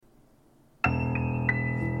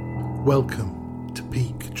Welcome to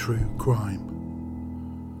Peak True Crime,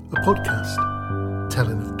 a podcast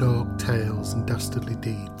telling of dark tales and dastardly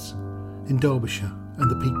deeds in Derbyshire and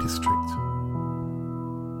the Peak District.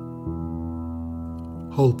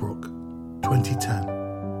 Holbrook,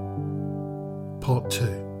 2010, Part 2.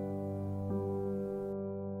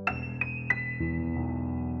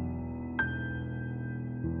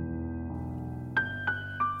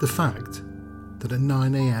 The fact that at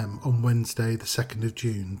 9 a.m. on Wednesday the 2nd of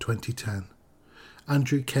June 2010,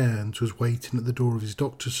 Andrew Cairns was waiting at the door of his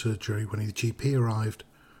doctor's surgery when his GP arrived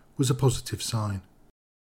was a positive sign.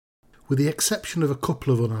 With the exception of a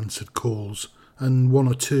couple of unanswered calls and one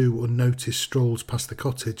or two unnoticed strolls past the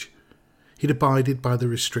cottage, he'd abided by the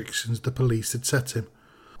restrictions the police had set him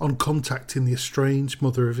on contacting the estranged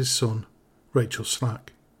mother of his son, Rachel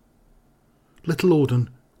Slack. Little Auden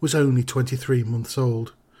was only 23 months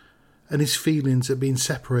old, and his feelings at being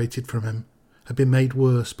separated from him had been made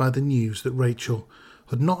worse by the news that Rachel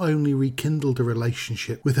had not only rekindled a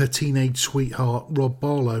relationship with her teenage sweetheart Rob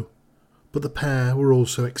Barlow, but the pair were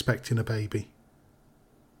also expecting a baby.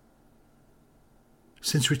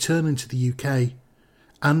 Since returning to the UK,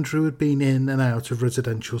 Andrew had been in and out of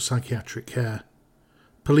residential psychiatric care,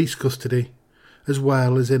 police custody, as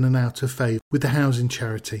well as in and out of favour with the housing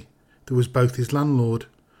charity that was both his landlord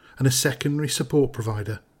and a secondary support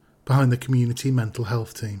provider behind the community mental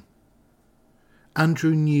health team.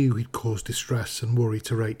 Andrew knew he'd caused distress and worry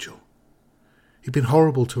to Rachel. He'd been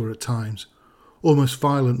horrible to her at times, almost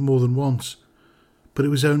violent more than once, but it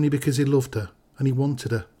was only because he loved her and he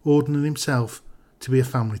wanted her, Auden and himself, to be a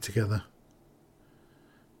family together.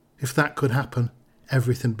 If that could happen,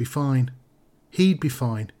 everything'd be fine. He'd be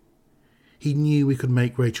fine. He knew he could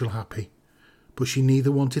make Rachel happy, but she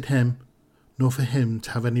neither wanted him nor for him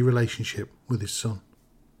to have any relationship with his son.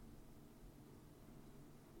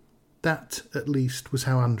 That, at least, was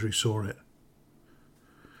how Andrew saw it.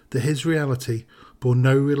 That his reality bore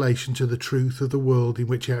no relation to the truth of the world in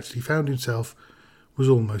which he actually found himself was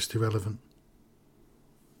almost irrelevant.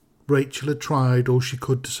 Rachel had tried all she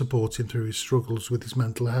could to support him through his struggles with his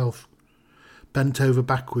mental health, bent over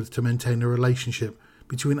backwards to maintain a relationship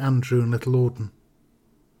between Andrew and little Auden.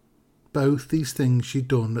 Both these things she'd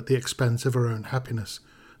done at the expense of her own happiness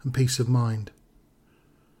and peace of mind.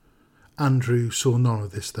 Andrew saw none of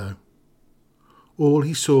this, though. All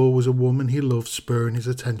he saw was a woman he loved spurring his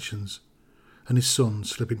attentions, and his son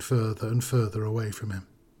slipping further and further away from him.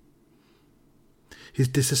 His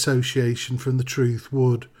disassociation from the truth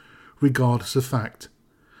would, regardless of fact,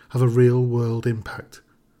 have a real-world impact,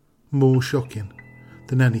 more shocking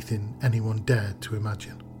than anything anyone dared to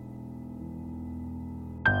imagine.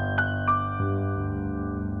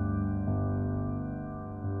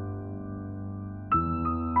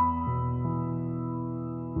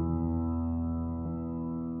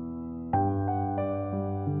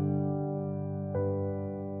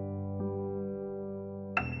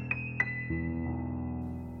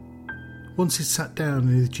 Once he sat down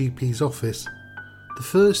in his GP's office, the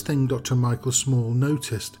first thing Dr. Michael Small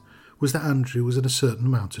noticed was that Andrew was in a certain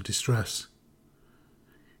amount of distress.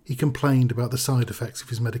 He complained about the side effects of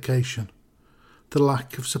his medication, the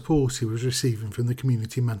lack of support he was receiving from the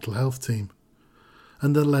community mental health team,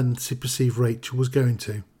 and the lengths he perceived Rachel was going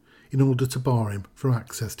to in order to bar him from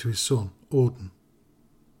access to his son, Auden.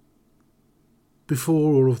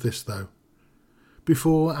 Before all of this, though,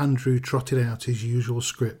 before Andrew trotted out his usual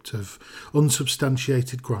script of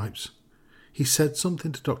unsubstantiated gripes, he said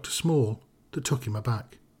something to Dr. Small that took him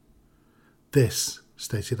aback. "This,"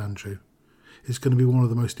 stated Andrew, "is going to be one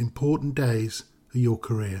of the most important days of your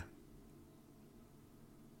career."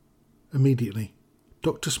 Immediately,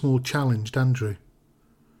 Dr. Small challenged Andrew.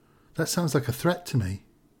 "That sounds like a threat to me,"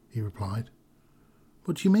 he replied.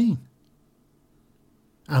 "What do you mean?"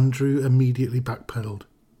 Andrew immediately backpedaled.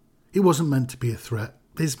 It wasn't meant to be a threat.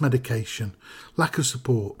 His medication, lack of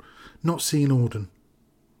support, not seeing Auden.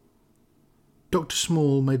 Dr.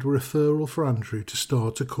 Small made a referral for Andrew to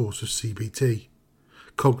start a course of CBT,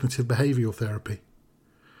 cognitive behavioural therapy,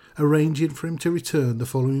 arranging for him to return the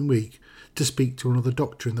following week to speak to another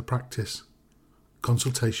doctor in the practice.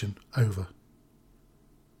 Consultation over.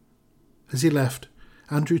 As he left,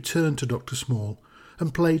 Andrew turned to Dr. Small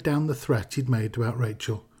and played down the threat he'd made about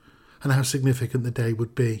Rachel and how significant the day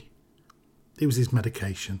would be. It was his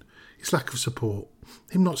medication, his lack of support,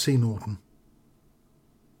 him not seeing Auden.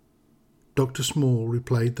 Dr. Small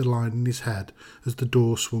replayed the line in his head as the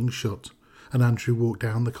door swung shut and Andrew walked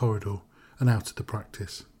down the corridor and out of the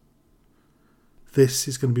practice. "This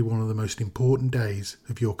is going to be one of the most important days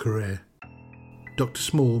of your career." Dr.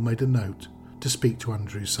 Small made a note to speak to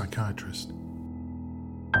Andrew's psychiatrist.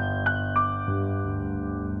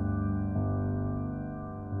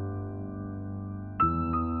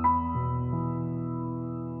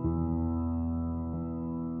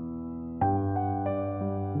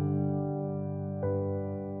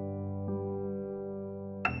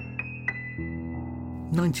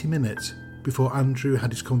 90 minutes before Andrew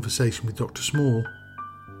had his conversation with Dr. Small,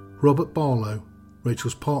 Robert Barlow,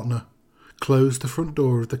 Rachel's partner, closed the front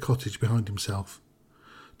door of the cottage behind himself.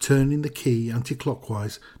 Turning the key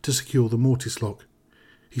anti-clockwise to secure the mortise lock,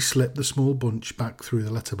 he slipped the small bunch back through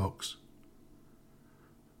the letterbox.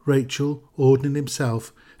 Rachel, Auden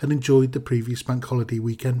himself had enjoyed the previous bank holiday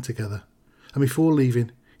weekend together, and before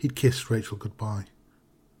leaving he'd kissed Rachel goodbye.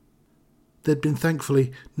 There'd been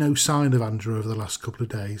thankfully no sign of Andrew over the last couple of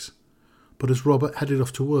days, but as Robert headed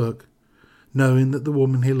off to work, knowing that the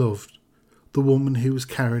woman he loved, the woman who was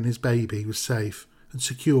carrying his baby, was safe and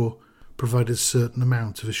secure, provided a certain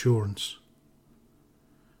amount of assurance.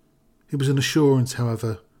 It was an assurance,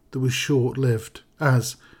 however, that was short-lived,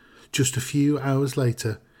 as, just a few hours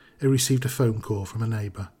later, he received a phone call from a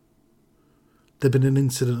neighbour. There'd been an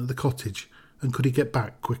incident at the cottage, and could he get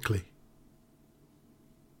back quickly?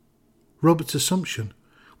 Robert's assumption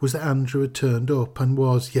was that Andrew had turned up and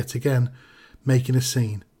was, yet again, making a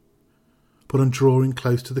scene. But on drawing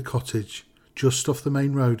close to the cottage, just off the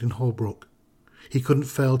main road in Holbrook, he couldn't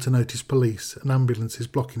fail to notice police and ambulances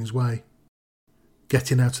blocking his way.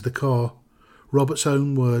 Getting out of the car, Robert's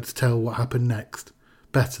own words tell what happened next,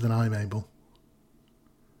 better than I'm able.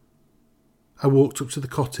 I walked up to the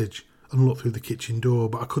cottage and looked through the kitchen door,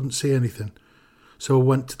 but I couldn't see anything, so I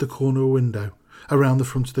went to the corner window, around the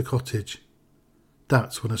front of the cottage.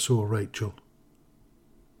 That's when I saw Rachel.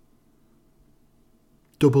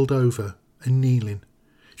 Doubled over and kneeling,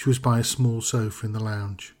 she was by a small sofa in the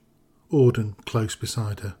lounge, Auden close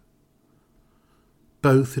beside her.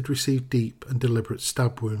 Both had received deep and deliberate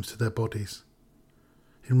stab wounds to their bodies.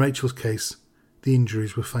 In Rachel's case, the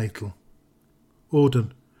injuries were fatal.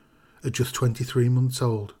 Auden, at just 23 months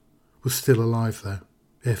old, was still alive though,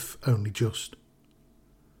 if only just.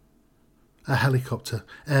 A helicopter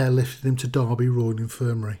airlifted him to Derby Royal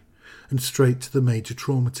Infirmary and straight to the major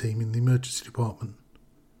trauma team in the emergency department.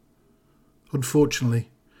 Unfortunately,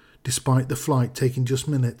 despite the flight taking just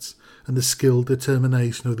minutes and the skilled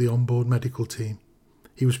determination of the onboard medical team,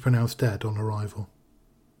 he was pronounced dead on arrival.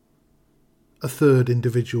 A third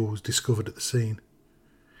individual was discovered at the scene.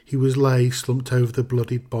 He was lay slumped over the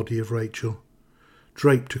bloodied body of Rachel,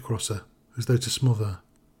 draped across her as though to smother her.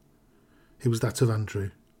 It was that of Andrew.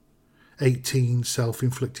 18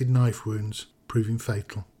 self-inflicted knife wounds, proving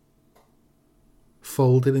fatal.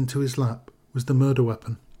 Folded into his lap was the murder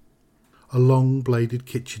weapon, a long-bladed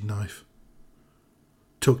kitchen knife.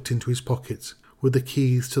 Tucked into his pockets were the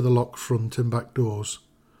keys to the locked front and back doors,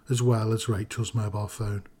 as well as Rachel's mobile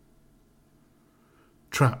phone.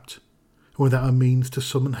 Trapped, and without a means to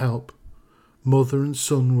summon help, mother and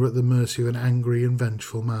son were at the mercy of an angry and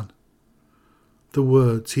vengeful man. The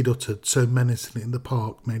words he'd uttered so menacingly in the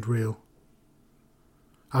park made real.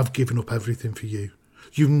 "I've given up everything for you.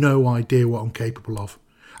 You've no idea what I'm capable of.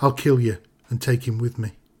 I'll kill you and take him with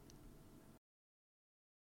me."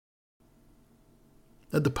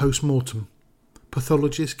 At the post-mortem,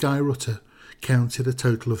 pathologist Guy Rutter counted a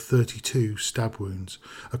total of 32 stab wounds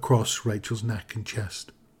across Rachel's neck and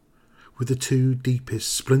chest, with the two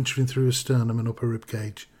deepest splintering through her sternum and upper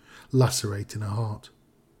ribcage, lacerating her heart.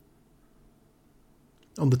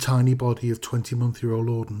 On the tiny body of 20-month-old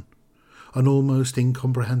Auden, an almost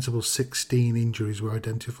incomprehensible 16 injuries were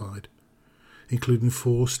identified, including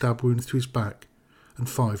 4 stab wounds to his back and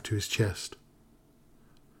 5 to his chest.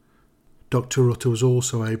 Dr. Rutter was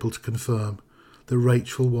also able to confirm that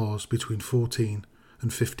Rachel was between 14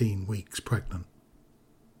 and 15 weeks pregnant.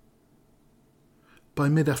 By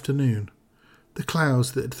mid-afternoon, the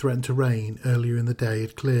clouds that had threatened to rain earlier in the day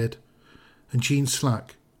had cleared, and Jean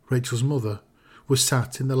Slack, Rachel's mother, was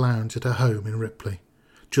sat in the lounge at her home in Ripley,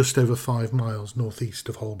 just over 5 miles northeast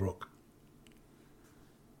of Holbrook.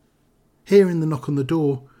 Hearing the knock on the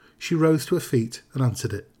door, she rose to her feet and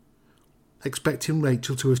answered it, expecting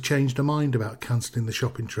Rachel to have changed her mind about cancelling the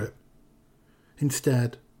shopping trip.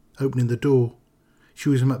 Instead, opening the door, she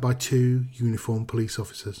was met by 2 uniformed police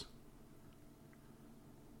officers.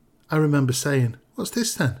 I remember saying, "What's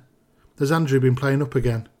this then? Has Andrew been playing up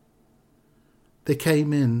again?" They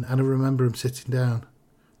came in and I remember him sitting down.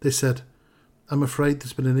 They said, "I'm afraid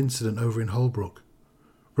there's been an incident over in Holbrook.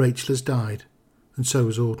 Rachel has died, and so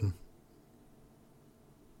has Auden."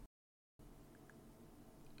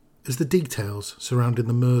 As the details surrounding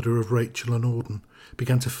the murder of Rachel and Auden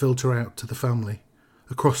began to filter out to the family,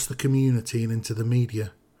 across the community and into the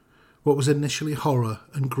media, what was initially horror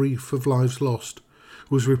and grief of lives lost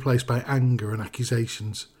was replaced by anger and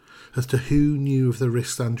accusations as to who knew of the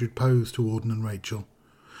risks Andrew posed to Auden and Rachel,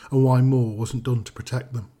 and why more wasn't done to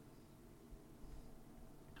protect them.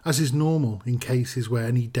 As is normal in cases where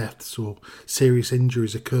any deaths or serious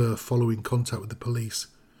injuries occur following contact with the police,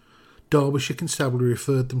 Derbyshire Constabulary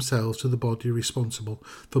referred themselves to the body responsible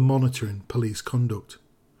for monitoring police conduct,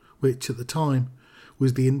 which at the time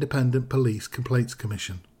was the Independent Police Complaints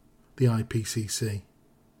Commission, the IPCC.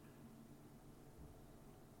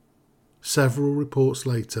 Several reports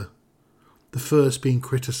later, the first being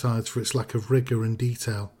criticised for its lack of rigour and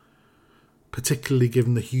detail, particularly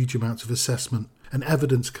given the huge amount of assessment and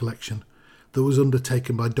evidence collection that was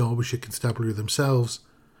undertaken by Derbyshire Constabulary themselves,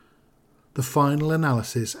 the final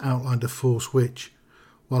analysis outlined a force which,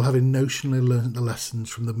 while having notionally learnt the lessons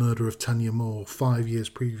from the murder of Tanya Moore 5 years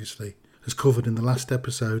previously, as covered in the last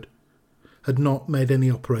episode, had not made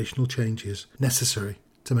any operational changes necessary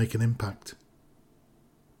to make an impact.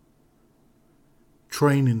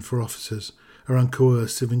 Training for officers around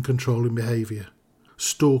coercive and controlling behaviour,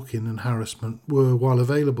 stalking and harassment were, while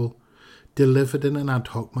available, delivered in an ad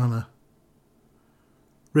hoc manner.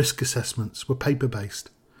 Risk assessments were paper-based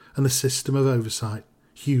and the system of oversight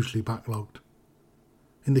hugely backlogged.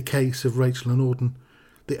 In the case of Rachel and Auden,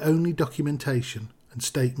 the only documentation and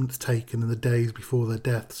statements taken in the days before their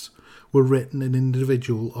deaths were written in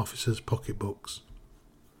individual officers' pocketbooks.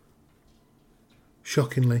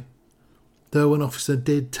 Shockingly, though an officer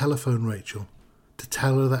did telephone Rachel to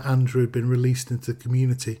tell her that Andrew had been released into the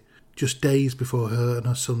community just days before her and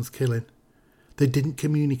her son's killing, they didn't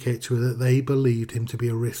communicate to her that they believed him to be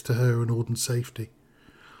a risk to her and Auden's safety,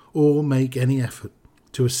 or make any effort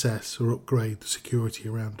to assess or upgrade the security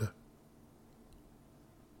around her.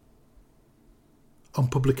 On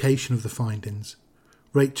publication of the findings,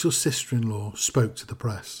 Rachel's sister-in-law spoke to the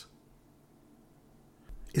press.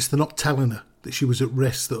 It's the not telling her that she was at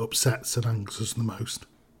risk that upsets and angers us the most.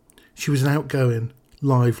 She was an outgoing,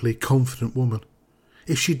 lively, confident woman.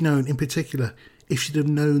 If she'd known, in particular, if she'd have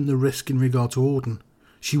known the risk in regard to Auden,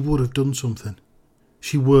 she would have done something.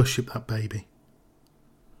 She worshipped that baby.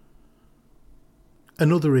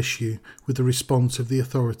 Another issue with the response of the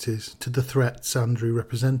authorities to the threats Andrew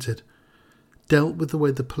represented dealt with the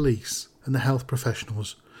way the police and the health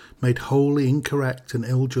professionals made wholly incorrect and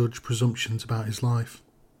ill-judged presumptions about his life.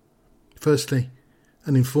 Firstly,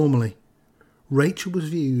 and informally, Rachel was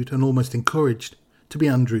viewed and almost encouraged to be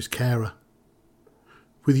Andrew's carer.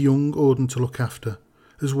 With young Auden to look after,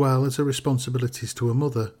 as well as her responsibilities to her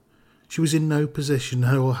mother, she was in no position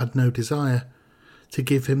or had no desire to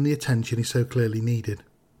give him the attention he so clearly needed,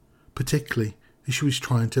 particularly as she was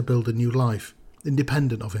trying to build a new life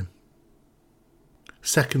independent of him.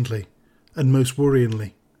 Secondly, and most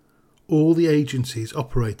worryingly, all the agencies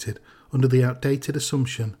operated under the outdated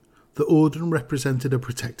assumption that Auden represented a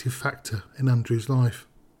protective factor in Andrew's life,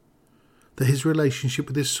 that his relationship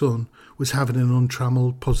with his son was having an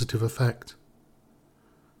untrammelled positive effect.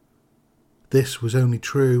 This was only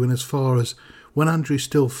true in as far as when Andrew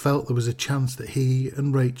still felt there was a chance that he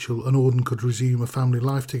and Rachel and Auden could resume a family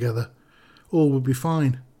life together, all would be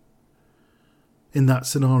fine. In that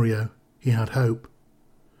scenario, he had hope,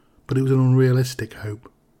 but it was an unrealistic hope.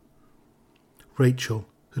 Rachel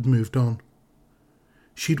had moved on.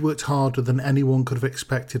 She'd worked harder than anyone could have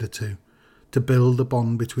expected her to build a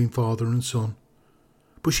bond between father and son,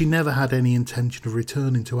 but she never had any intention of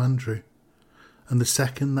returning to Andrew, and the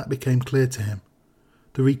second that became clear to him,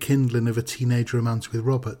 the rekindling of a teenage romance with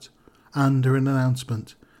Robert, and her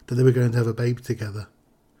announcement that they were going to have a baby together,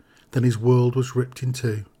 then his world was ripped in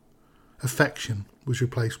two. Affection was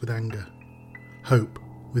replaced with anger, hope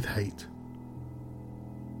with hate.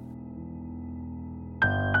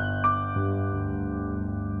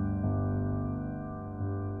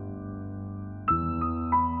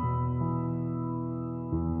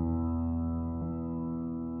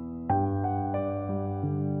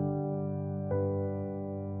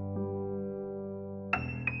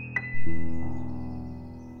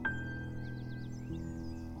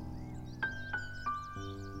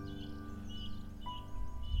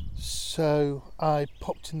 So I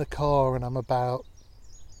popped in the car and I'm about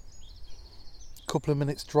a couple of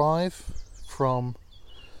minutes drive from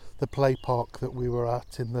the play park that we were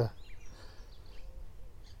at in the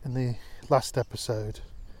last episode,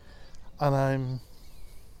 and I'm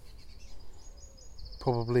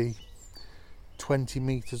probably 20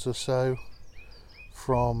 metres or so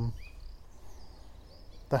from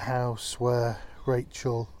the house where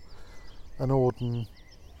Rachel and Auden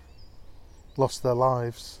lost their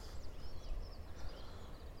lives.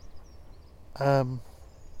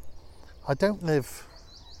 I don't live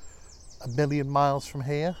a million miles from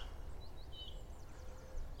here,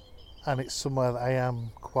 and it's somewhere that I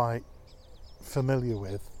am quite familiar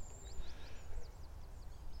with.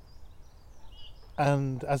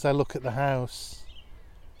 And as I look at the house,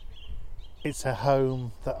 it's a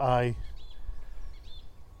home that I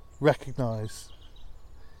recognise.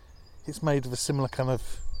 It's made of a similar kind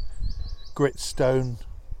of grit stone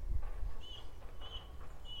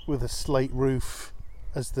with a slate roof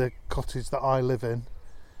as the cottage that I live in.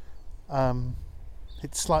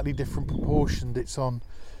 It's slightly different proportioned. It's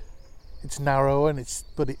narrow and it's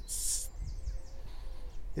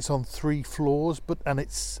on 3 floors, and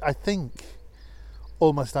it's, I think,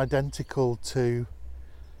 almost identical to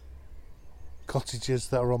cottages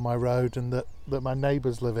that are on my road and that my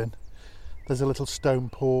neighbours live in. There's a little stone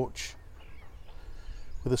porch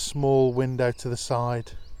with a small window to the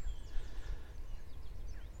side,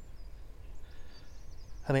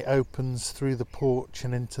 and it opens through the porch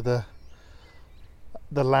and into the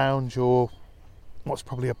lounge, or what's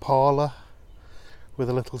probably a parlour, with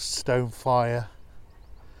a little stone fire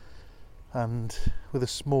and with a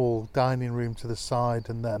small dining room to the side,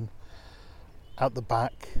 and then out the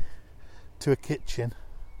back to a kitchen.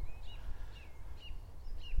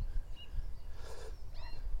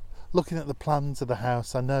 Looking at the plans of the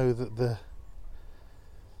house, I know that the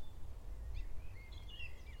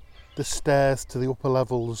stairs to the upper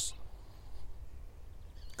levels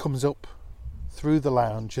comes up through the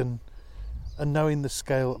lounge, and knowing the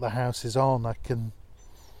scale that the house is on,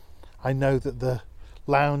 I know that the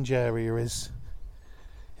lounge area it's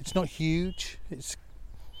not huge. It's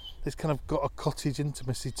kind of got a cottage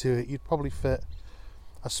intimacy to it. You'd probably fit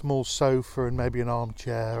a small sofa and maybe an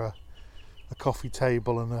armchair, a coffee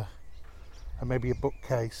table and maybe a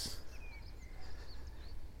bookcase.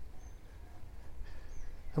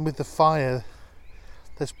 And with the fire,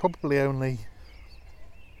 there's probably only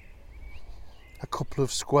a couple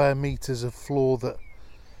of square metres of floor that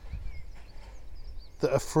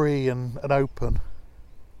are free and open.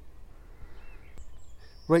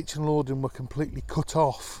 Rachel and Auden were completely cut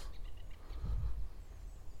off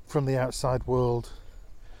from the outside world.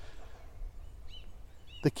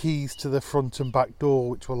 The keys to the front and back door,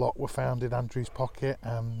 which were locked, were found in Andrew's pocket,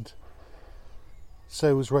 and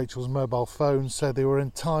so was Rachel's mobile phone, so they were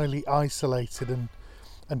entirely isolated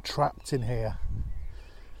and trapped in here.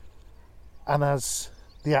 And as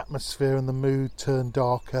the atmosphere and the mood turned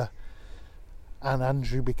darker and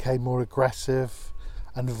Andrew became more aggressive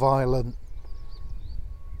and violent,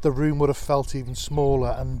 the room would have felt even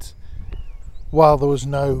smaller, and while there was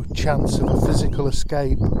no chance of a physical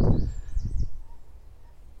escape,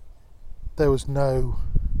 there was no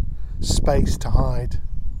space to hide,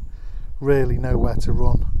 really nowhere to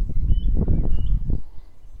run.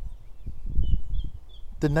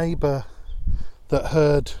 The neighbour that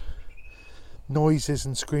heard noises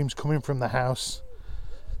and screams coming from the house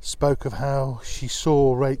spoke of how she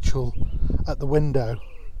saw Rachel at the window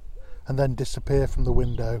and then disappear from the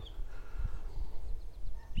window.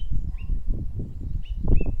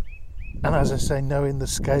 And as I say, knowing the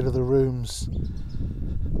scale of the rooms,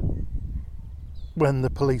 when the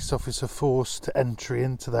police officer forced entry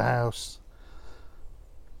into the house,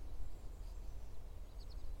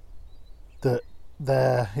 that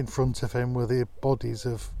there in front of him were the bodies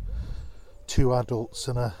of 2 adults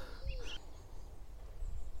and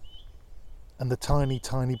the tiny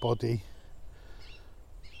body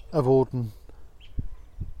of Auden.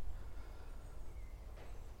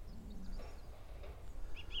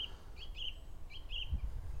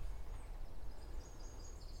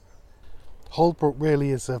 Holbrook really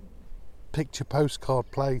is a picture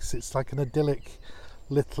postcard place. It's like an idyllic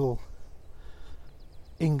little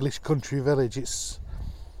English country village. It's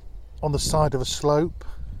on the side of a slope,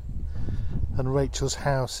 and Rachel's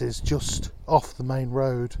house is just off the main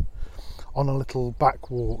road on a little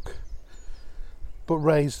back walk, but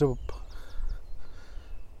raised up,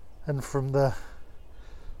 and from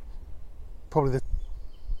probably the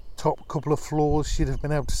top couple of floors she'd have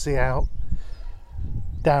been able to see out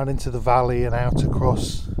down into the valley and out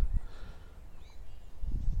across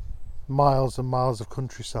miles and miles of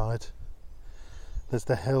countryside. There's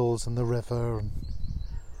the hills and the river, and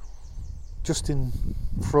just in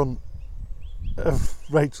front of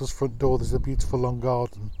Rachel's front door there's a beautiful long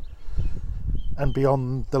garden, and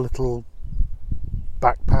beyond the little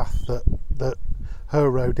back path that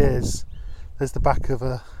her road is, there's the back of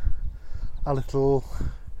a little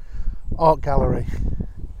art gallery.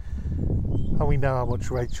 And we know how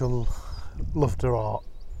much Rachel loved her art.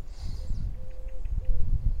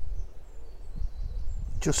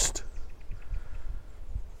 Just,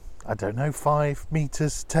 I don't know, 5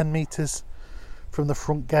 metres, 10 metres from the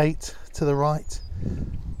front gate to the right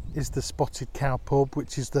is the Spotted Cow pub,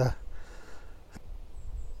 which is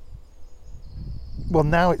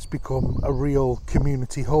now it's become a real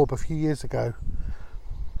community hub. A few years ago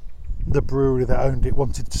the brewery that owned it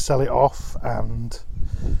wanted to sell it off, and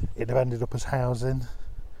it have ended up as housing.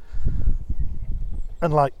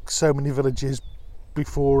 And like so many villages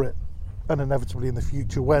before it, and inevitably in the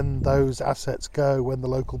future, when those assets go, when the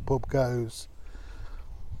local pub goes,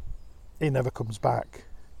 it never comes back.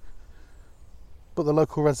 But the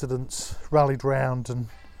local residents rallied round and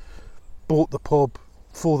bought the pub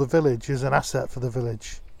for the village as an asset for the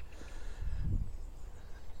village,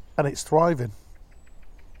 and it's thriving.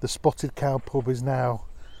 The Spotted Cow pub is now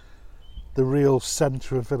the real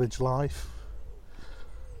centre of village life.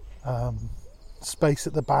 Space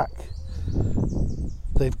at the back,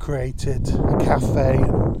 they've created a cafe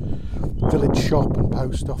and village shop and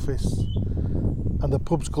post office, and the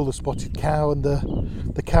pub's called the Spotted Cow, and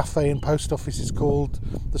the cafe and post office is called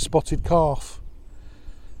the Spotted Calf.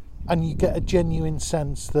 And you get a genuine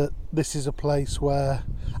sense that this is a place where,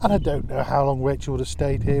 and I don't know how long Rachel would have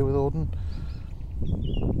stayed here with Auden,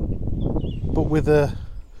 but with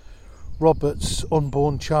Robert's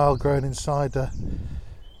unborn child growing inside her,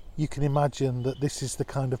 you can imagine that this is the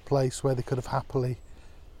kind of place where they could have happily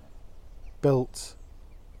built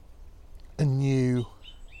a new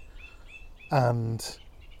and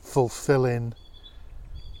fulfilling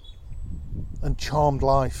and charmed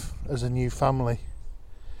life as a new family.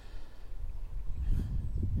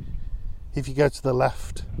 If you go to the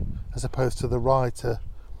left as opposed to the right, a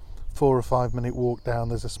 4 or 5 minute walk down,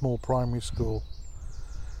 there's a small primary school,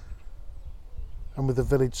 and with the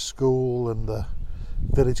village school and the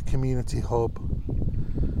village community hub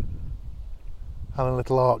and a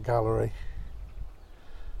little art gallery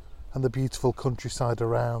and the beautiful countryside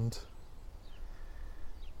around,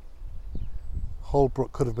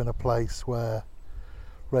 Holbrook could have been a place where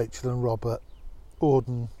Rachel and Robert,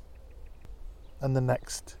 Auden and the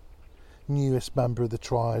next newest member of the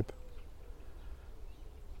tribe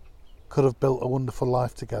could have built a wonderful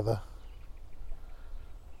life together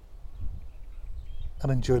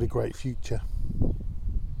and enjoyed a great future.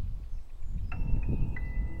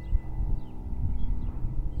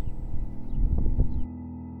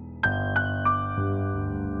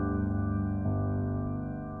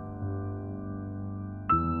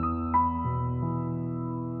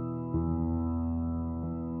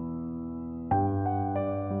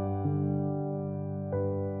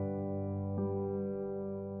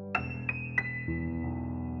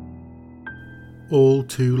 All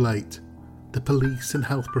too late, the police and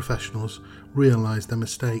health professionals realised their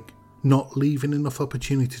mistake, not leaving enough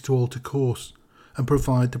opportunity to alter course and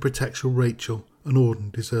provide the protection Rachel and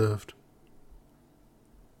Auden deserved.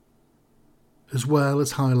 As well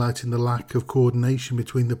as highlighting the lack of coordination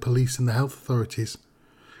between the police and the health authorities,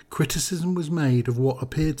 criticism was made of what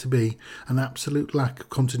appeared to be an absolute lack of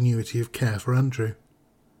continuity of care for Andrew.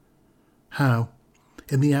 How,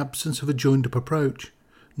 in the absence of a joined-up approach,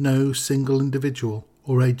 no single individual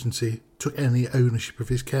or agency took any ownership of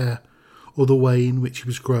his care or the way in which he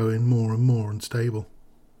was growing more and more unstable.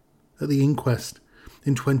 At the inquest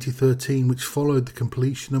in 2013, which followed the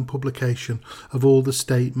completion and publication of all the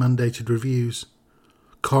state-mandated reviews,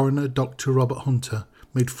 Coroner Dr. Robert Hunter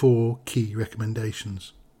made 4 key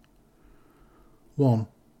recommendations. 1.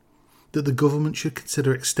 That the government should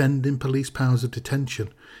consider extending police powers of detention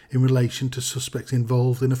in relation to suspects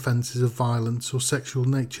involved in offences of violence or sexual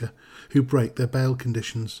nature who break their bail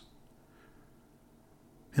conditions.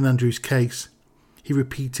 In Andrew's case, he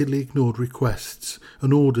repeatedly ignored requests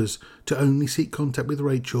and orders to only seek contact with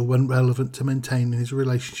Rachel when relevant to maintaining his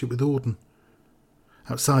relationship with Auden.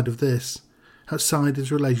 Outside of this, outside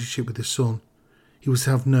his relationship with his son, he was to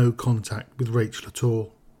have no contact with Rachel at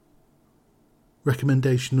all.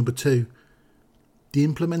 Recommendation number 2. The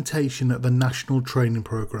implementation of a national training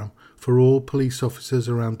programme for all police officers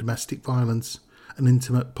around domestic violence and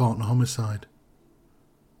intimate partner homicide.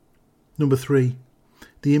 Number 3.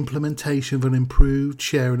 The implementation of an improved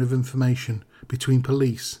sharing of information between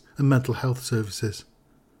police and mental health services.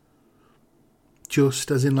 Just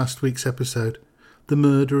as in last week's episode, the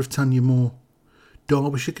murder of Tanya Moore,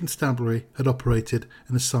 Derbyshire Constabulary had operated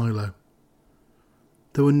in a silo.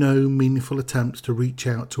 There were no meaningful attempts to reach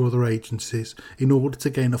out to other agencies in order to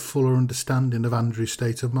gain a fuller understanding of Andrew's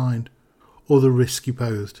state of mind or the risk he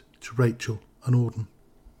posed to Rachel and Auden.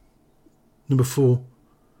 Number 4.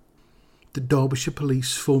 The Derbyshire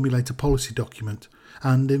Police formulate a policy document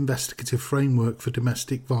and investigative framework for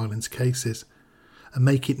domestic violence cases and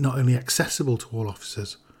make it not only accessible to all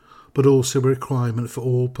officers but also a requirement for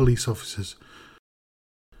all police officers.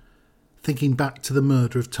 Thinking back to the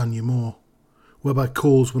murder of Tanya Moore, whereby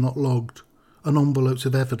calls were not logged and envelopes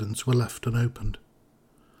of evidence were left unopened.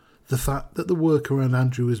 The fact that the work around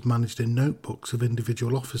Andrew was managed in notebooks of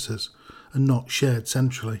individual officers and not shared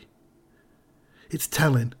centrally It's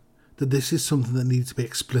telling that this is something that needs to be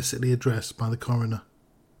explicitly addressed by the coroner.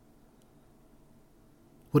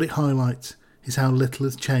 What it highlights is how little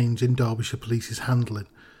has changed in Derbyshire Police's handling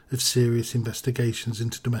of serious investigations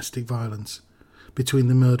into domestic violence between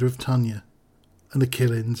the murder of Tanya and the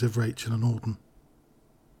killings of Rachel and Auden.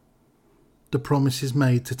 The promises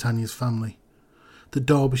made to Tanya's family that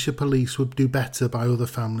Derbyshire Police would do better by other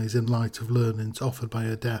families in light of learnings offered by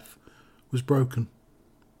her death was broken.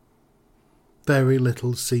 Very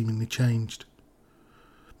little seemingly changed.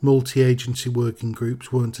 Multi-agency working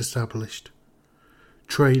groups weren't established.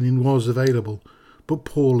 Training was available, but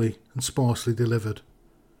poorly and sparsely delivered.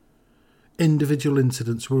 Individual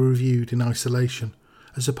incidents were reviewed in isolation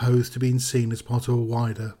as opposed to being seen as part of a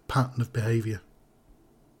wider pattern of behaviour.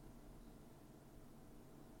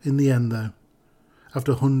 In the end, though,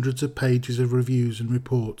 after hundreds of pages of reviews and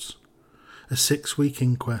reports, a 6-week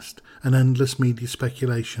inquest and endless media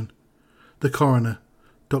speculation, the coroner,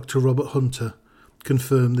 Dr. Robert Hunter,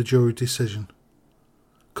 confirmed the jury decision.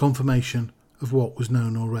 Confirmation of what was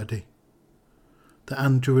known already: that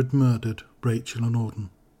Andrew had murdered Rachel and Auden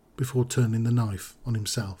before turning the knife on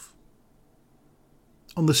himself.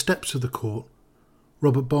 On the steps of the court,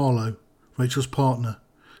 Robert Barlow, Rachel's partner,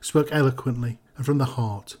 spoke eloquently and from the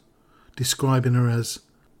heart, describing her as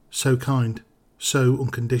so kind, so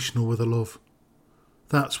unconditional with her love.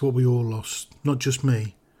 That's what we all lost, not just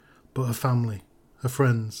me, but her family, her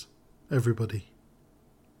friends, everybody.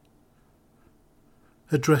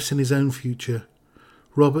 Addressing his own future,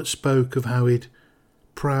 Robert spoke of how he'd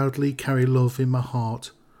proudly carry love in my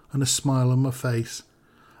heart and a smile on my face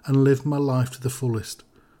and live my life to the fullest,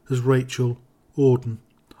 as Rachel, Auden,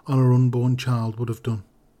 and her unborn child would have done.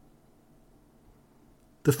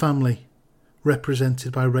 The family,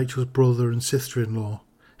 represented by Rachel's brother and sister-in-law,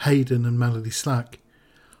 Hayden and Melody Slack,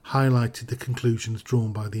 highlighted the conclusions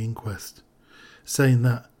drawn by the inquest, saying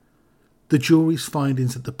that the jury's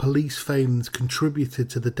findings that the police failings contributed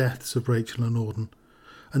to the deaths of Rachel and Auden,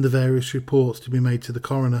 and the various reports to be made to the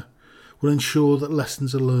coroner, will ensure that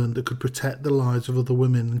lessons are learned that could protect the lives of other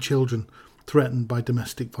women and children threatened by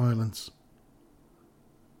domestic violence.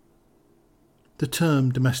 The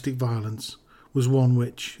term domestic violence was one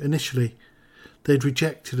which, initially, they had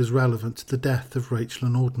rejected as relevant to the death of Rachel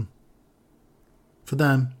and Auden. For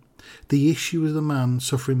them, the issue was the man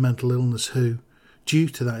suffering mental illness who, due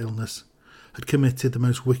to that illness, had committed the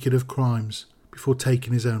most wicked of crimes before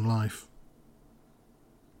taking his own life.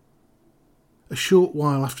 A short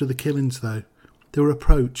while after the killings, though, they were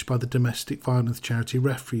approached by the domestic violence charity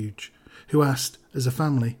Refuge, who asked, as a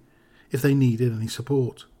family, if they needed any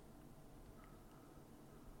support.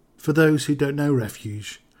 For those who don't know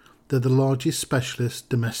Refuge, they're the largest specialist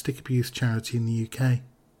domestic abuse charity in the UK.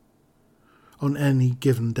 On any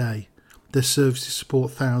given day, their services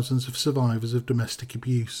support thousands of survivors of domestic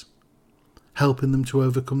abuse, helping them to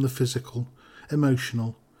overcome the physical,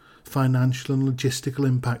 emotional, financial and logistical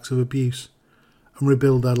impacts of abuse and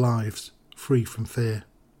rebuild their lives free from fear.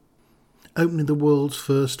 Opening the world's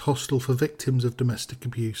first hostel for victims of domestic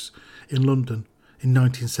abuse in London in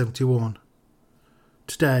 1971.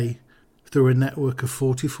 Today, through a network of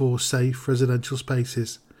 44 safe residential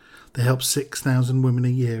spaces, they help 6,000 women a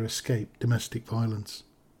year escape domestic violence.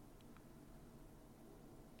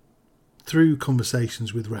 Through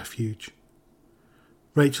conversations with Refuge,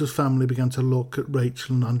 Rachel's family began to look at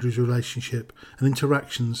Rachel and Andrew's relationship and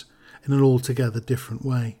interactions in an altogether different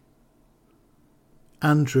way.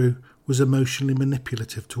 Andrew was emotionally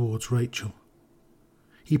manipulative towards Rachel.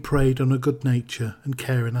 He preyed on her good nature and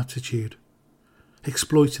caring attitude,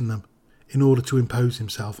 exploiting them in order to impose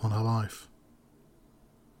himself on her life.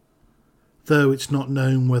 Though it's not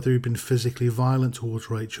known whether he'd been physically violent towards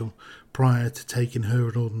Rachel prior to taking her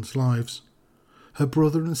and Auden's lives, her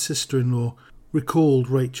brother and sister-in-law recalled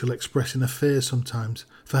Rachel expressing a fear sometimes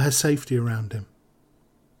for her safety around him.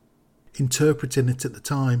 Interpreting it at the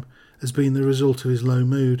time as being the result of his low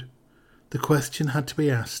mood, the question had to be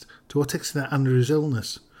asked to what extent Andrew's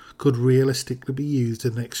illness could realistically be used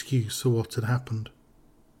as an excuse for what had happened.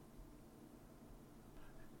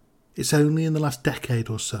 It's only in the last decade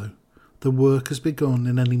or so that work has begun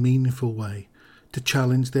in any meaningful way to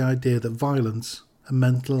challenge the idea that violence and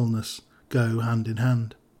mental illness go hand in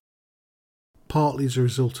hand. Partly as a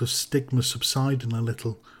result of stigma subsiding a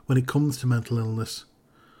little when it comes to mental illness,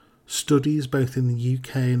 studies both in the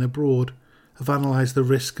UK and abroad have analysed the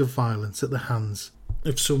risk of violence at the hands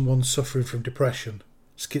of someone suffering from depression,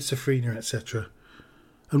 schizophrenia, etc.,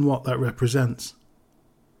 and what that represents.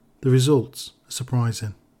 The results are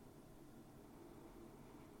surprising.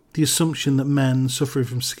 The assumption that men suffering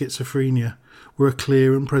from schizophrenia were a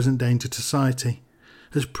clear and present danger to society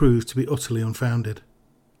has proved to be utterly unfounded.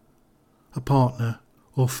 A partner,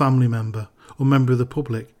 or family member, or member of the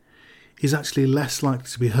public is actually less likely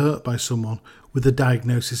to be hurt by someone with a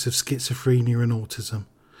diagnosis of schizophrenia and autism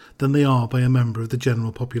than they are by a member of the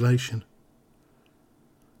general population.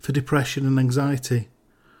 For depression and anxiety,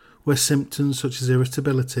 where symptoms such as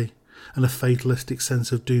irritability and a fatalistic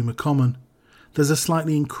sense of doom are common, there's a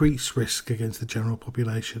slightly increased risk against the general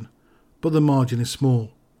population, but the margin is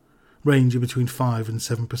small, ranging between 5 and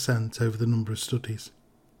 7% over the number of studies.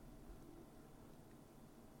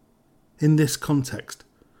 In this context,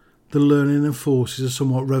 the learning enforces a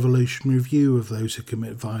somewhat revolutionary view of those who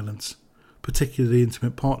commit violence, particularly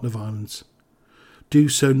intimate partner violence, do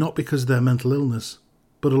so not because of their mental illness,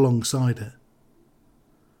 but alongside it.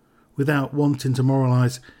 Without wanting to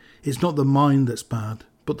moralise, it's not the mind that's bad,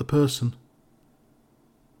 but the person.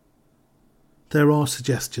 There are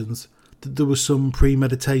suggestions that there was some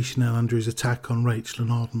premeditation in Andrew's attack on Rachel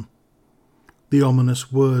and Arden. The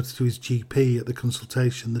ominous words to his GP at the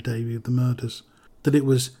consultation the day of the murders, that it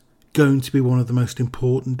was going to be one of the most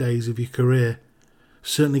important days of your career,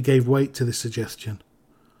 certainly gave weight to this suggestion,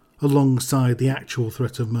 alongside the actual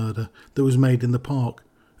threat of murder that was made in the park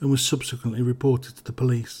and was subsequently reported to the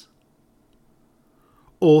police.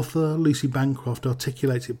 Author Lucy Bancroft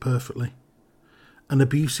articulates it perfectly. An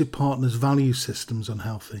abusive partner's value system's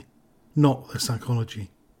unhealthy, not their psychology.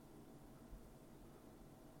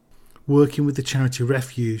 Working with the charity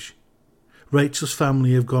Refuge, Rachel's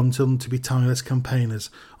family have gone on to be tireless campaigners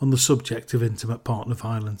on the subject of intimate partner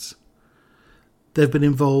violence. They've been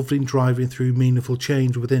involved in driving through meaningful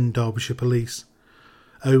change within Derbyshire Police,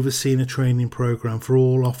 overseeing a training programme for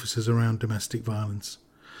all officers around domestic violence,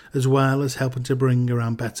 as well as helping to bring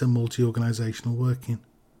around better multi-organisational working.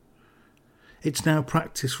 It's now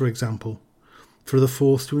practice, for example, for the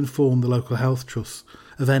force to inform the local health trusts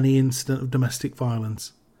of any incident of domestic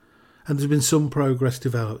violence, and there's been some progress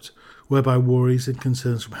developed whereby worries and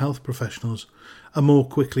concerns from health professionals are more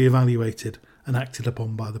quickly evaluated and acted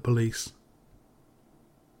upon by the police.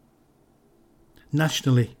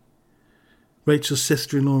 Nationally, Rachel's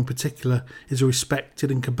sister-in-law in particular is a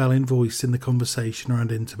respected and compelling voice in the conversation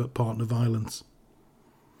around intimate partner violence.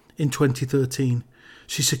 In 2013,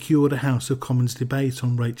 she secured a House of Commons debate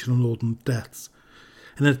on Rachel and Arden's deaths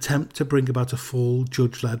in an attempt to bring about a full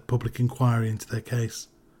judge-led public inquiry into their case.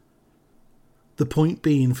 The point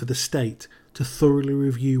being for the state to thoroughly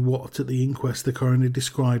review what at the inquest the coroner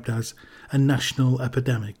described as a national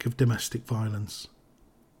epidemic of domestic violence.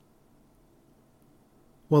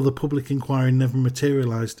 While the public inquiry never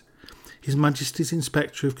materialised, His Majesty's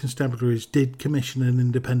Inspector of Constabularies did commission an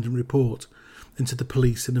independent report into the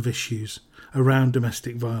policing of issues around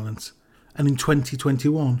domestic violence, and in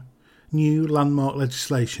 2021, new landmark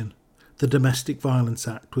legislation, the Domestic Violence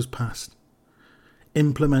Act, was passed,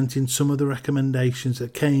 implementing some of the recommendations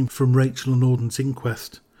that came from Rachel and Arden's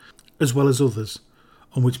inquest, as well as others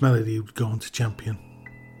on which Melody would go on to champion.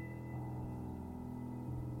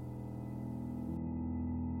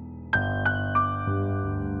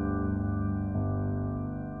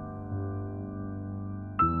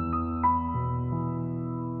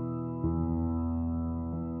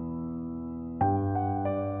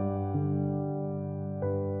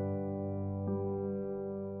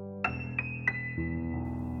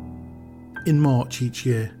 In March each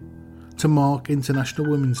year, to mark International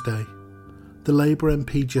Women's Day, the Labour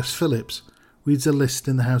MP Jess Phillips reads a list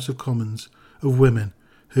in the House of Commons of women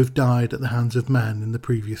who have died at the hands of men in the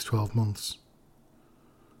previous 12 months.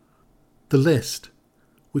 The list,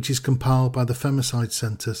 which is compiled by the Femicide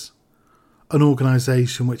Centres, an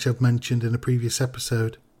organisation which I've mentioned in a previous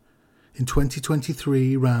episode, in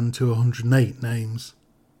 2023 ran to 108 names.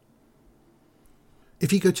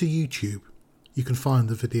 If you go to YouTube, you can find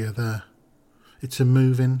the video there. It's a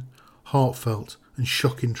moving, heartfelt and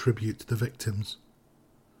shocking tribute to the victims.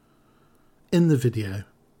 In the video,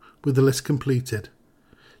 with the list completed,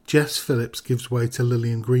 Jess Phillips gives way to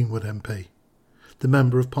Lillian Greenwood MP, the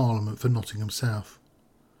Member of Parliament for Nottingham South.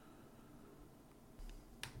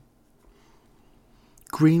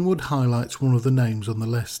 Greenwood highlights one of the names on the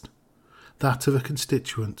list, that of a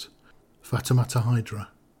constituent, Fatoumata Hydra.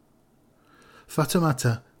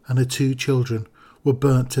 Fatoumata and her 2 children were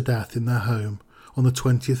burnt to death in their home on the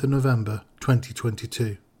 20th of November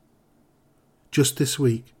 2022. Just this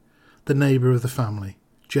week, the neighbour of the family,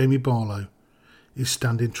 Jamie Barlow, is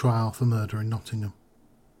standing trial for murder in Nottingham.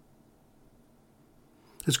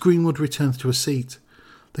 As Greenwood returns to a seat,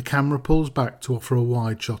 the camera pulls back to offer a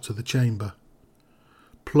wide shot of the chamber.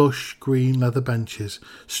 Plush green leather benches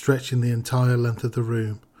stretching the entire length of the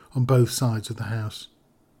room on both sides of the house.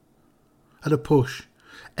 At a push,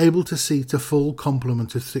 able to seat a full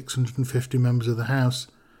complement of 650 members of the House.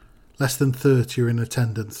 Less than 30 are in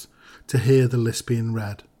attendance to hear the list being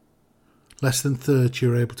read. Less than 30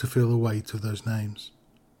 are able to feel the weight of those names.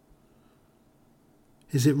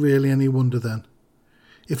 Is it really any wonder then,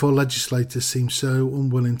 if our legislators seem so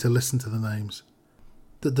unwilling to listen to the names,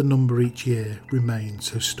 that the number each year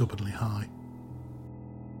remains so stubbornly high?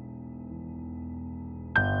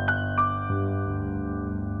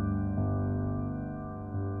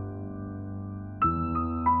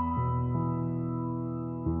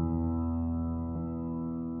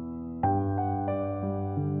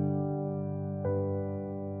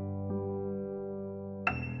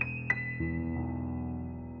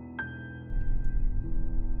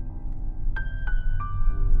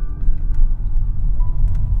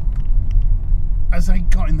 As I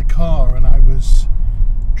got in the car and I was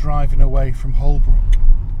driving away from Holbrook,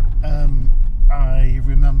 I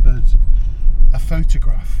remembered a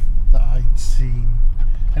photograph that I'd seen,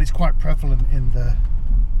 and it's quite prevalent in the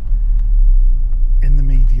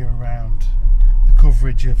media around the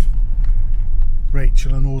coverage of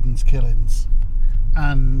Rachel and Auden's killings,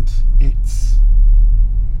 and it's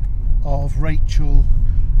of Rachel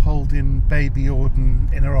holding baby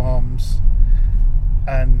Auden in her arms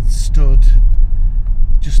and stood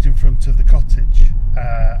just in front of the cottage,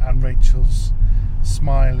 and Rachel's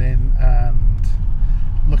smiling and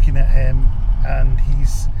looking at him, and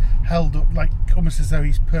he's held up like almost as though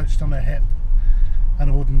he's perched on her hip,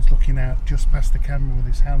 and Auden's looking out just past the camera with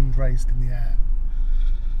his hand raised in the air.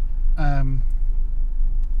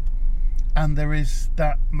 And there is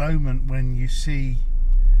that moment when you see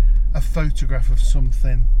a photograph of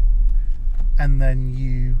something and then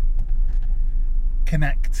you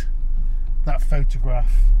connect that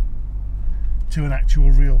photograph to an actual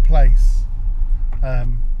real place.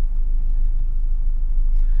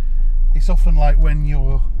 It's often like when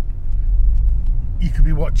you could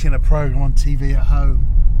be watching a program on TV at home,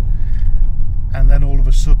 and then all of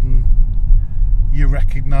a sudden you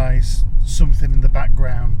recognise something in the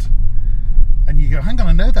background, and you go, hang on,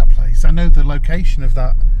 I know that place, I know the location of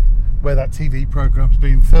that, where that TV program's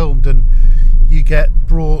being filmed, and you get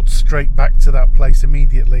brought straight back to that place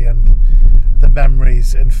immediately, and the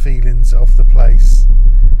memories and feelings of the place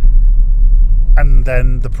and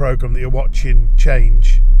then the program that you're watching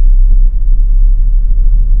change.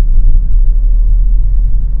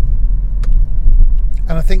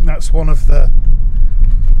 And I think that's one of the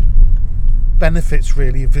benefits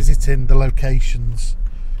really of visiting the locations.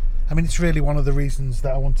 I mean, it's really one of the reasons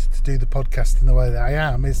that I wanted to do the podcast in the way that I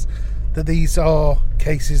am, is that these are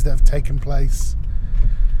cases that have taken place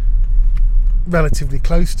relatively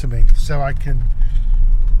close to me, so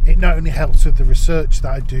it not only helps with the research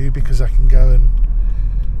that I do, because I can go and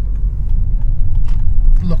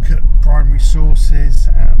look at primary sources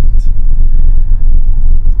and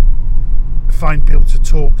find people to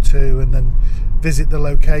talk to and then visit the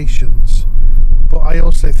locations, but I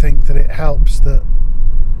also think that it helps that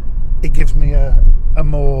it gives me a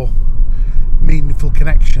more meaningful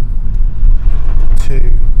connection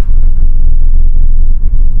to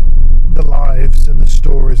the lives and the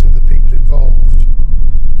stories of the people involved.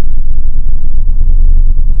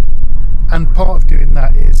 And part of doing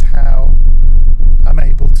that is how I'm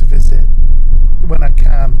able to visit, when I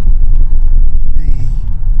can, the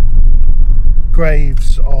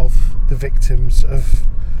graves of the victims of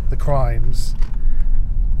the crimes,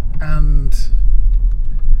 and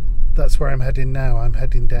that's where I'm heading now. I'm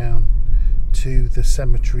heading down to the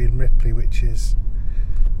cemetery in Ripley, which is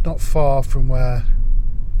not far from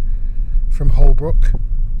Holbrook,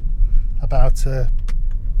 about I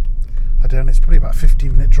don't know, it's probably about a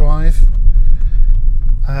 15-minute drive,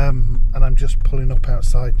 and I'm just pulling up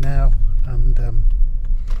outside now, and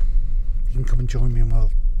you can come and join me, and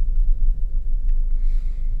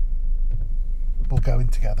we'll go in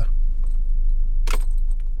together.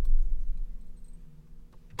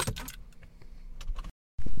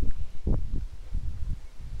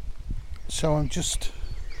 So I've just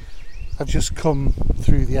come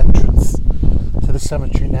through the entrance to the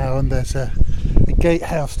cemetery now, and there's a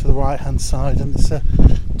gatehouse to the right hand side, and it's a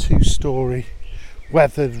 2-storey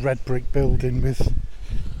weathered red brick building with,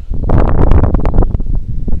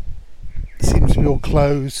 it seems to be all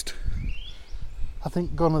closed. I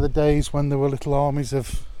think gone are the days when there were little armies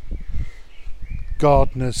of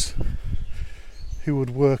gardeners who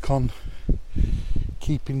would work on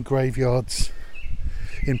keeping graveyards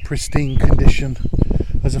in pristine condition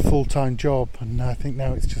as a full-time job, and I think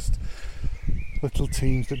now it's just little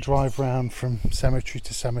teams that drive round from cemetery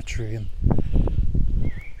to cemetery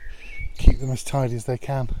and keep them as tidy as they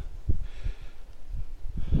can.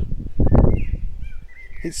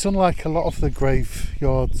 It's unlike a lot of the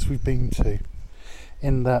graveyards we've been to,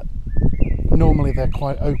 in that normally they're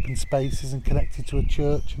quite open spaces and connected to a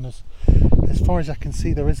church, and as far as I can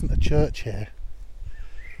see there isn't a church here.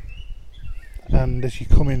 And as you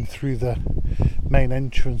come in through the main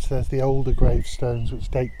entrance, there's the older gravestones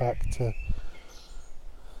which date back to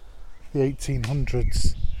the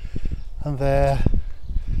 1800s, and they're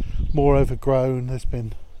more overgrown. There's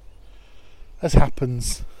been, as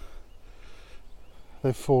happens,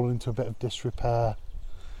 they've fallen into a bit of disrepair.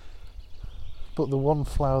 But the one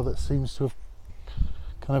flower that seems to have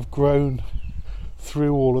kind of grown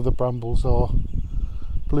through all of the brambles are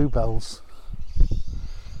bluebells,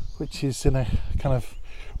 which is in a kind of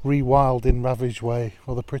rewilding, ravaged way,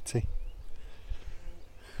 rather pretty.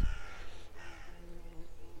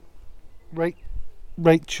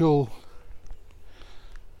 Rachel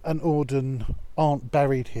and Auden aren't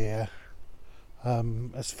buried here.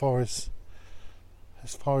 As far as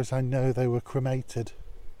I know, they were cremated.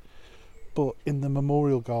 But in the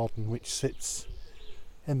memorial garden, which sits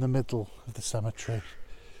in the middle of the cemetery,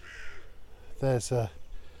 there's a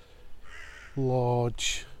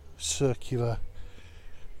large circular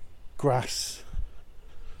grass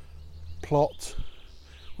plot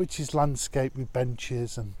which is landscaped with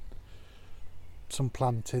benches and some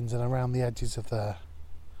plantings, and around the edges of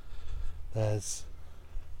there's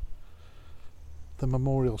the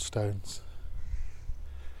memorial stones.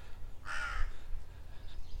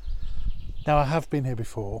 Now, I have been here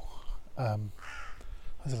before.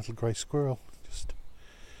 There's a little grey squirrel just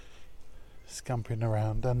scampering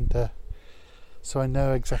around, and so I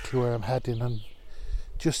know exactly where I'm heading. And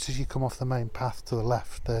just as you come off the main path to the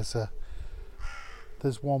left, there's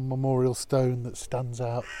one memorial stone that stands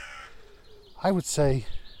out. I would say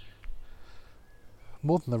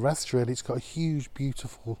more than the rest, really. It's got a huge,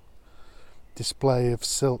 beautiful display of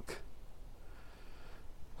silk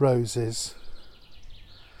roses.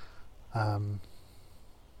 And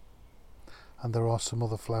there are some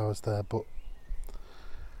other flowers there, but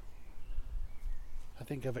I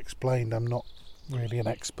think I've explained I'm not really an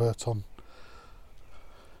expert on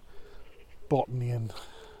botany and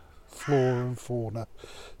flora and fauna,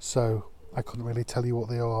 so I couldn't really tell you what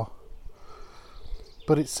they are.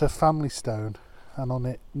 But it's a family stone, and on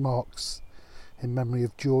it marks in memory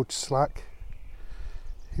of George Slack,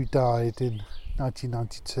 who died in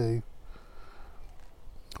 1992,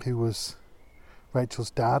 who was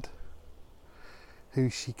Rachel's dad, who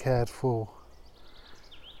she cared for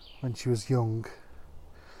when she was young.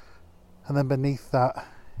 And then beneath that,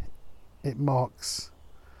 it marks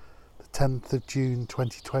the 10th of June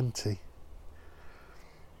 2020,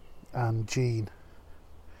 and Jean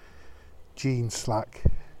Slack,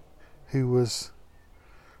 who was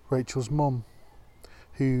Rachel's mum,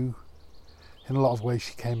 who in a lot of ways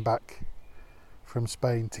she came back from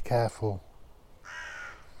Spain to care for.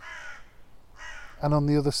 And on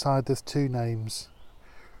the other side there's two names,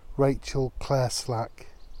 Rachel Claire Slack,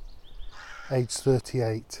 aged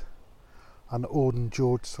 38, and Auden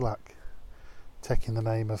George Slack, taking the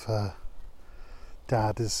name of her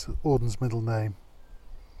dad as Auden's middle name.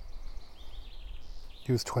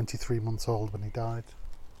 He was 23 months old when he died.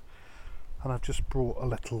 And I've just brought a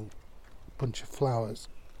little bunch of flowers.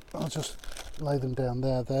 I'll just lay them down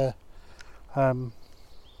there. They're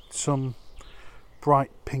some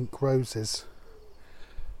bright pink roses.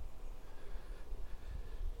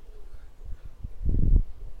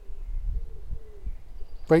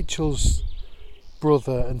 Rachel's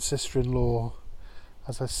brother and sister-in-law,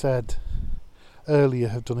 as I said earlier,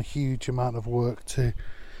 have done a huge amount of work to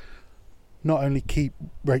not only keep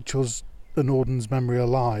Rachel's and Auden's memory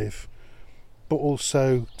alive, but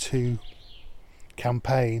also to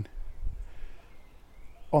campaign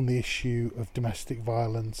on the issue of domestic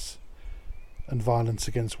violence and violence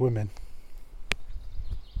against women.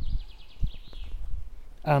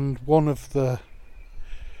 And one of the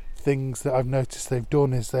things that I've noticed they've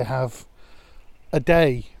done is they have a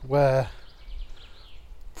day where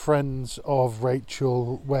friends of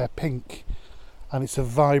Rachel wear pink, and it's a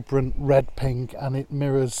vibrant red pink, and it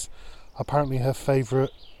mirrors apparently her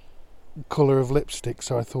favourite colour of lipstick,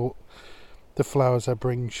 so I thought the flowers I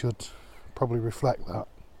bring should probably reflect that.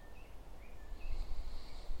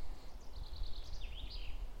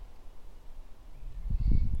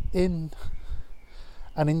 In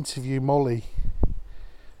an interview, Molly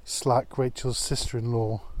Slack, Rachel's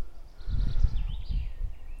sister-in-law,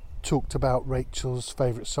 talked about Rachel's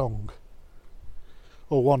favourite song,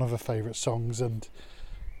 or one of her favourite songs, and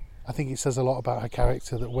I think it says a lot about her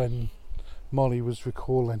character that when Molly was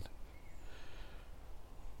recalling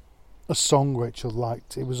a song Rachel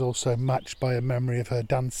liked, it was also matched by a memory of her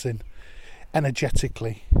dancing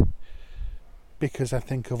energetically, because I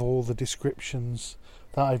think of all the descriptions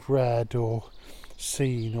that I've read or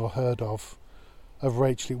seen or heard of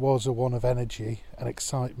Rachel. It was a one of energy and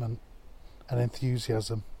excitement and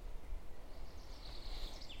enthusiasm.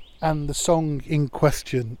 And the song in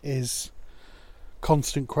question is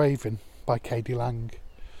Constant Craving by K.D. Lang.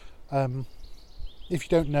 If you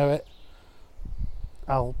don't know it,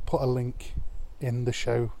 I'll put a link in the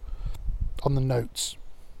show on the notes,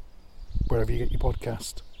 wherever you get your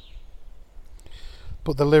podcast.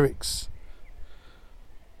 But the lyrics,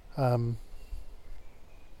 I'll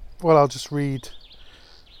just read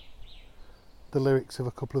the lyrics of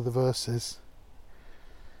a couple of the verses.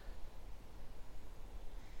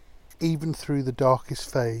 Even through the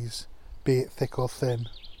darkest phase, be it thick or thin,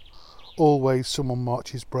 always someone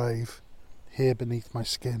marches brave, here beneath my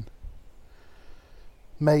skin.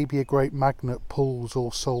 Maybe a great magnet pulls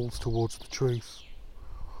all souls towards the truth,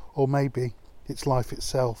 or maybe it's life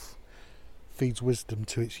itself feeds wisdom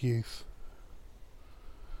to its youth.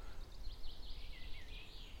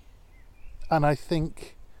 And I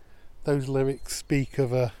think those lyrics speak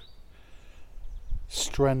of a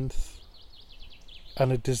strength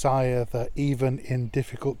and a desire that even in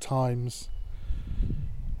difficult times,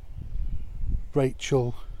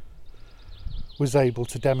 Rachel was able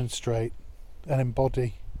to demonstrate and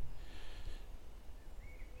embody.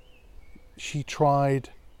 She tried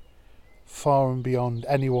far and beyond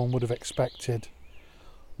anyone would have expected,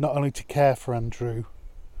 not only to care for Andrew,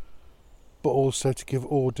 but also to give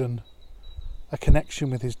Auden a connection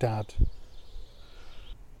with his dad.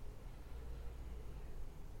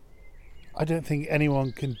 I don't think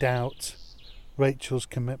anyone can doubt Rachel's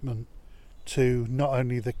commitment to not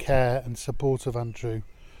only the care and support of Andrew,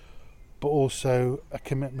 but also a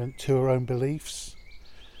commitment to her own beliefs,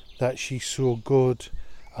 that she saw good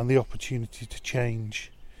and the opportunity to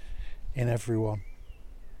change in everyone.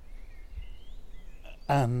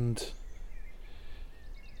 And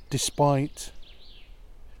despite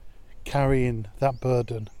carrying that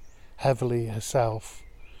burden heavily herself,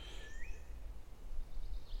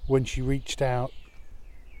 when she reached out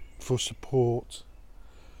for support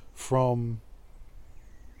from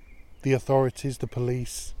the authorities, the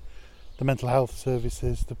police, the mental health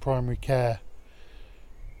services, the primary care,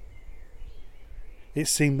 it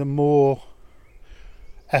seemed the more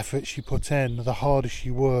effort she put in, the harder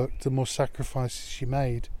she worked, the more sacrifices she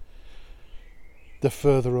made, the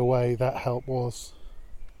further away that help was.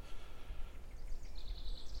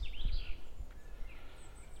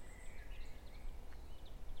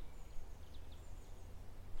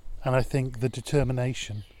 And I think the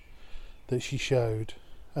determination that she showed,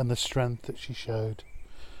 and the strength that she showed,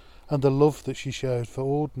 and the love that she showed for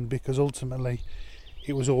Auden, because ultimately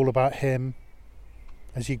it was all about him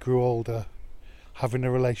as he grew older, having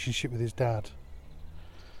a relationship with his dad.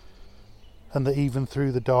 And that even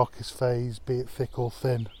through the darkest phase, be it thick or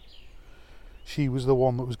thin, she was the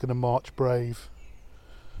one that was going to march brave.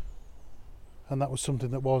 And that was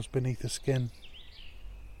something that was beneath her skin,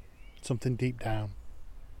 something deep down.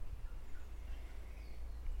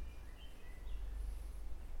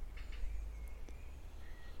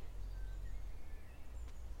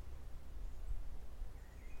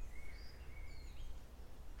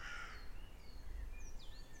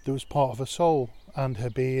 There was part of her soul and her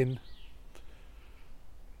being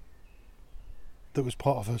that was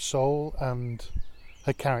part of her soul and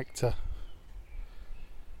her character.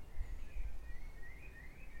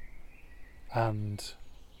 And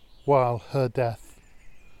while her death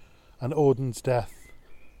and Auden's death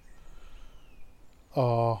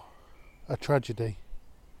are a tragedy,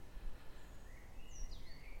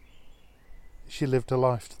 she lived a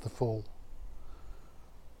life to the full.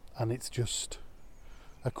 And it's just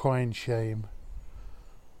a crying shame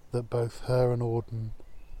that both her and Auden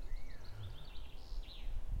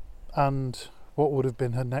and what would have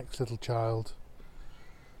been her next little child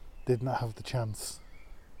did not have the chance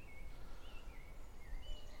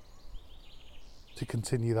to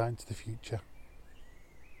continue that into the future.